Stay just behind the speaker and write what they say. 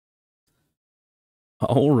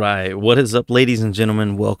All right, what is up, ladies and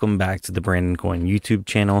gentlemen? Welcome back to the Brandon Coin YouTube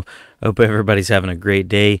channel. Hope everybody's having a great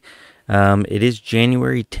day. It is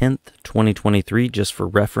January 10th, 2023, just for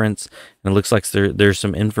reference. And it looks like there's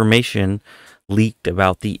some information leaked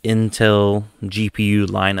about the Intel GPU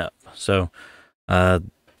lineup. So,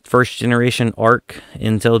 first generation ARC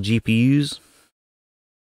Intel GPUs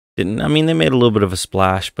they made a little bit of a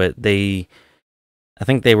splash, but I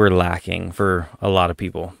think they were lacking for a lot of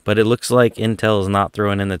people, but it looks like Intel is not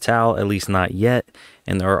throwing in the towel, at least not yet,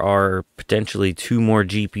 and there are potentially 2 more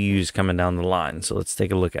GPUs coming down the line. So let's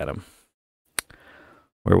take a look at them.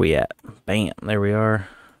 Where are we at? Bam, there we are.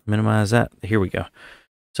 Minimize that. Here we go.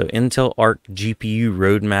 So Intel Arc GPU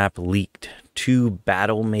roadmap leaked. 2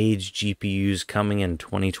 Battlemage GPUs coming in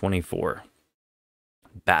 2024.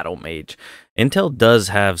 Battlemage. Intel does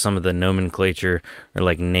have some of the nomenclature or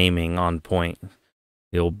like naming on point.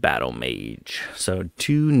 The old Battlemage. So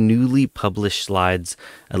 2 newly published slides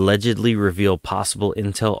allegedly reveal possible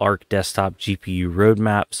Intel Arc desktop GPU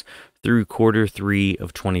roadmaps through Q3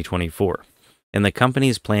 of 2024, and the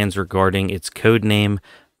company's plans regarding its codename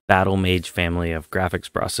Battlemage family of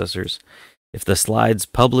graphics processors. If the slides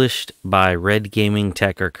published by Red Gaming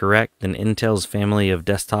Tech are correct, then Intel's family of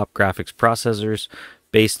desktop graphics processors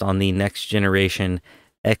based on the next generation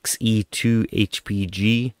Xe2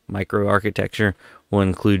 HPG microarchitecture will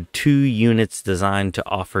include 2 units designed to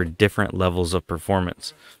offer different levels of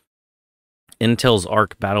performance. Intel's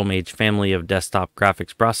Arc Battlemage family of desktop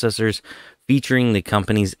graphics processors featuring the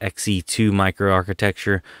company's Xe2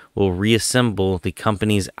 microarchitecture will reassemble the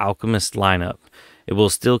company's Alchemist lineup. It will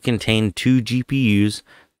still contain 2 GPUs,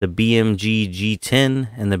 the BMG G10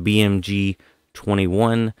 and the BMG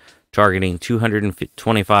 21, targeting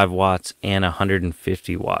 225 watts and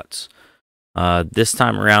 150 watts. This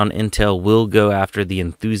time around, Intel will go after the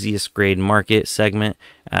enthusiast grade market segment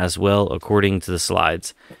as well, according to the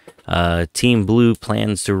slides. Team Blue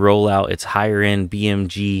plans to roll out its higher end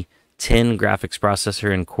BMG 10 graphics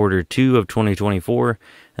processor in Q2 of 2024,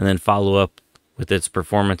 and then follow up with its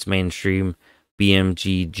performance mainstream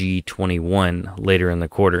BMG G21 later in the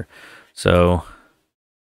quarter. So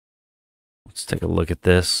let's take a look at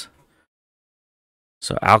this.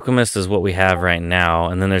 So Alchemist is what we have right now,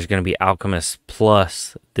 and then there's going to be Alchemist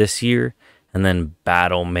Plus this year, and then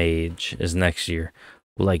Battlemage is next year.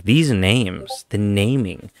 Like these names, the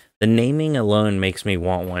naming alone makes me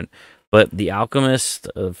want one. But the Alchemist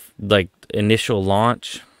of like initial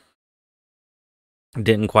launch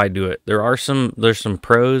didn't quite do it. There's some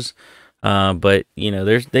pros, but you know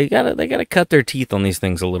they gotta cut their teeth on these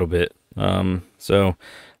things a little bit. So.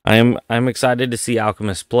 I'm excited to see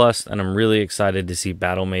Alchemist Plus, and I'm really excited to see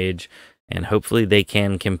Battlemage, and hopefully they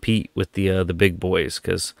can compete with the big boys,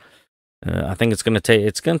 because I think it's gonna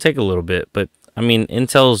take a little bit. But I mean,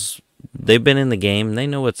 they've been in the game, they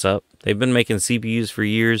know what's up. They've been making CPUs for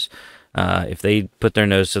years. If they put their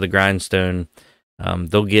nose to the grindstone,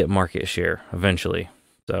 they'll get market share eventually.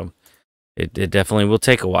 So it definitely will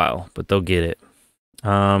take a while, but they'll get it.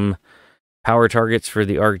 Power targets for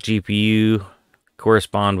the Arc GPU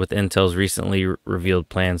correspond with Intel's recently revealed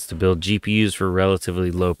plans to build GPUs for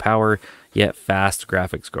relatively low power yet fast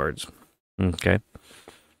graphics cards. Okay.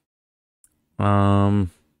 There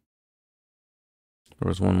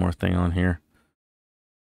was one more thing on here.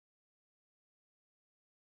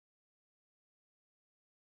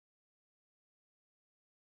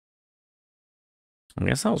 I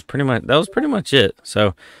guess that was pretty much it.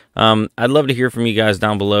 So I'd love to hear from you guys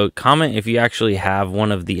down below. Comment if you actually have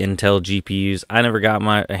one of the Intel GPUs. I never got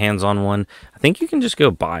my hands on one. I think you can just go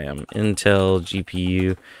buy them. Intel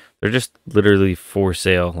GPU. They're just literally for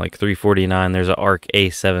sale, like $349. There's an Arc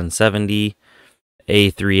A770,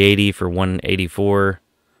 A380 for $184.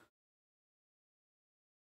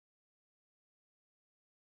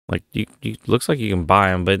 Like you looks like you can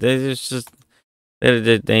buy them, but it's just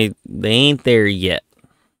they ain't there yet.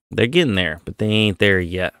 They're getting there, but they ain't there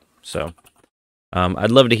yet. So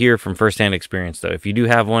I'd love to hear from firsthand experience, though. If you do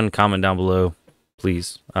have one, comment down below,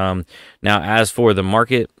 please. Now, as for the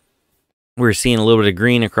market, we're seeing a little bit of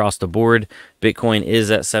green across the board. Bitcoin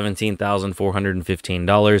is at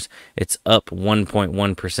 $17,415. It's up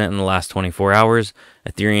 1.1% in the last 24 hours.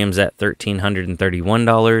 Ethereum's at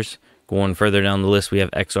 $1,331. Going further down the list, we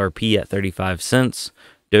have XRP at 35 cents.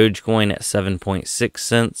 Dogecoin at 7.6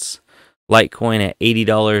 cents. Litecoin at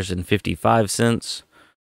 $80.55.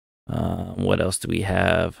 What else do we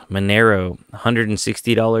have? Monero,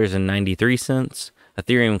 $160.93.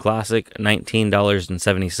 Ethereum Classic,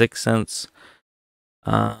 $19.76.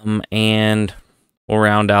 And we'll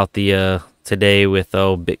round out the today with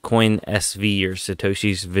Bitcoin SV, or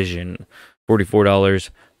Satoshi's Vision, $44.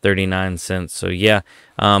 39 cents. So yeah,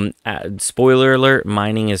 spoiler alert,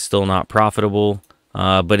 mining is still not profitable,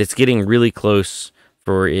 but it's getting really close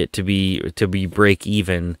for it to be break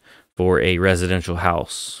even for a residential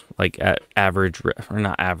house, like at average, or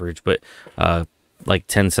not average, but like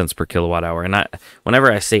 10 cents per kilowatt hour. And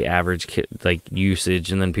whenever I say average like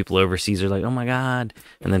usage, and then people overseas are like, oh my god,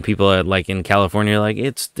 and then people are like in California are like,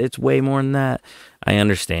 it's way more than that. I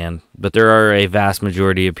understand, but there are a vast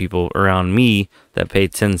majority of people around me that pay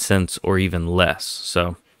 10 cents or even less.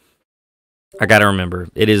 So I got to remember,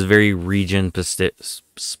 it is very region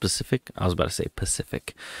specific. I was about to say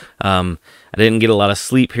Pacific. I didn't get a lot of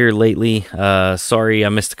sleep here lately. Sorry, I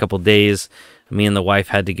missed a couple days. Me and the wife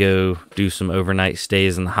had to go do some overnight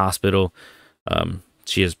stays in the hospital.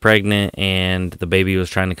 She is pregnant, and the baby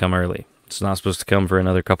was trying to come early. It's not supposed to come for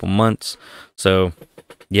another couple months. So,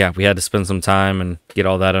 yeah, we had to spend some time and get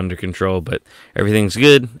all that under control. But everything's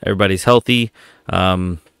good. Everybody's healthy.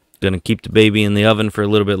 Gonna keep the baby in the oven for a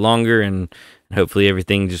little bit longer, and hopefully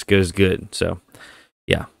everything just goes good. So,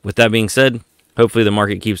 yeah, with that being said, hopefully the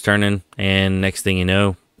market keeps turning, and next thing you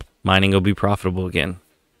know, mining will be profitable again.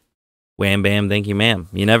 Wham bam, thank you, ma'am.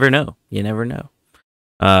 You never know. You never know.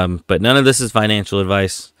 But none of this is financial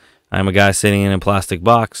advice. I'm a guy sitting in a plastic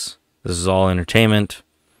box. This is all entertainment.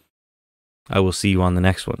 I will see you on the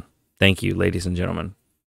next one. Thank you, ladies and gentlemen.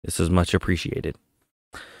 This is much appreciated.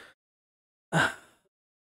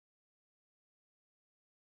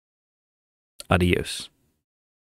 Adios.